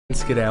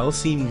Janes-Scaddell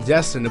seemed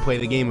destined to play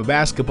the game of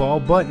basketball,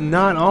 but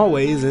not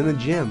always in the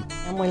gym.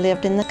 And we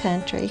lived in the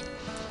country,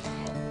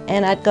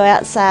 and I'd go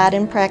outside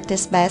and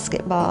practice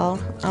basketball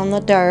on the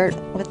dirt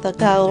with the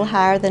goal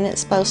higher than it's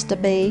supposed to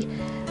be,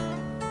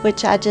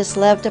 which I just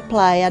loved to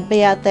play. I'd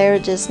be out there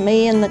just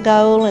me and the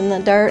goal and the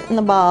dirt and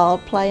the ball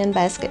playing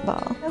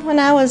basketball. When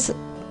I was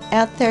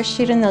out there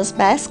shooting those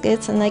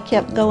baskets and they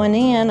kept going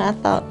in, I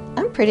thought,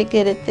 I'm pretty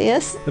good at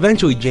this.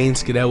 Eventually,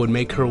 Janes-Scaddell would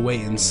make her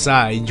way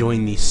inside,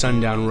 joining the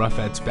Sundown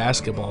Roughets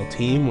basketball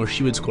team, where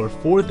she would score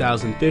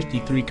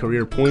 4,053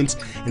 career points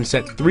and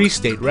set 3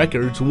 state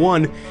records,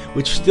 one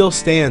which still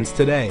stands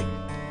today.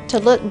 To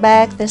look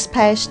back this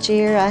past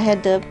year, I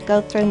had to go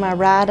through my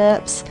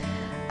write-ups.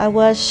 I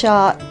was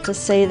shocked to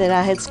see that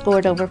I had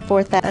scored over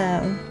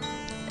 4,000.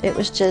 It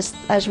was just,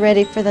 I was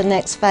ready for the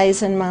next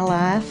phase in my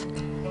life.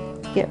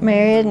 Get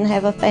married and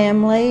have a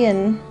family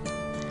and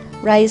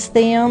raise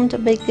them to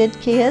be good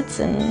kids,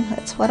 and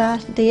that's what I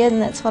did,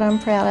 and that's what I'm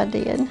proud I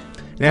did.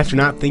 And after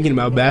not thinking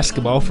about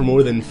basketball for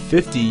more than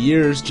 50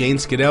 years,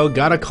 Janes-Scaddell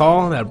got a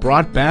call that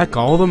brought back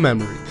all the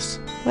memories.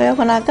 Well,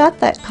 when I got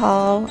that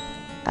call,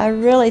 I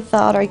really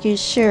thought, are you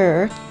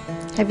sure?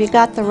 Have you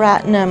got the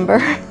right number?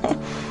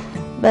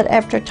 But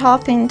after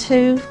talking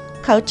to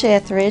Coach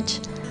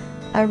Etheridge,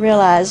 I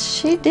realized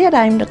she did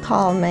aim to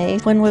call me.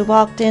 When we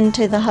walked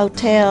into the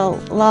hotel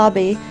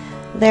lobby,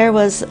 there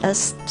was a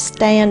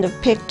stand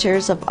of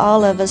pictures of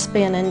all of us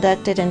being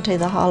inducted into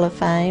the Hall of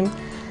Fame.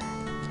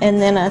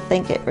 And then I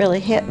think it really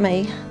hit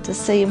me to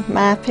see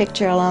my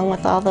picture along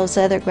with all those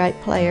other great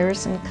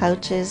players and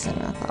coaches,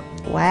 and I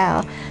thought,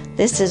 wow,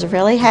 this is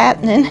really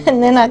happening.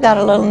 And then I got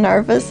a little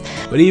nervous.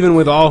 But even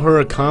with all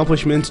her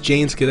accomplishments,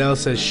 Janes-Scaddell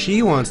says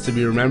she wants to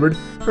be remembered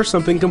for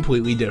something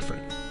completely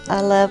different. I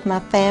love my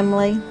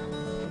family,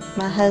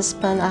 my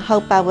husband. I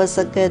hope I was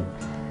a good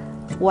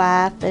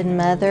wife and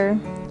mother,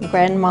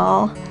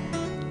 grandma,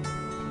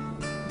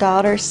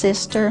 daughter,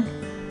 sister,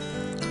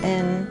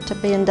 and to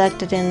be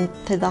inducted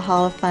into the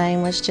Hall of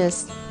Fame was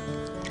just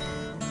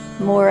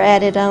more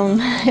added on.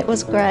 It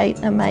was great,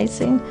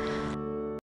 amazing.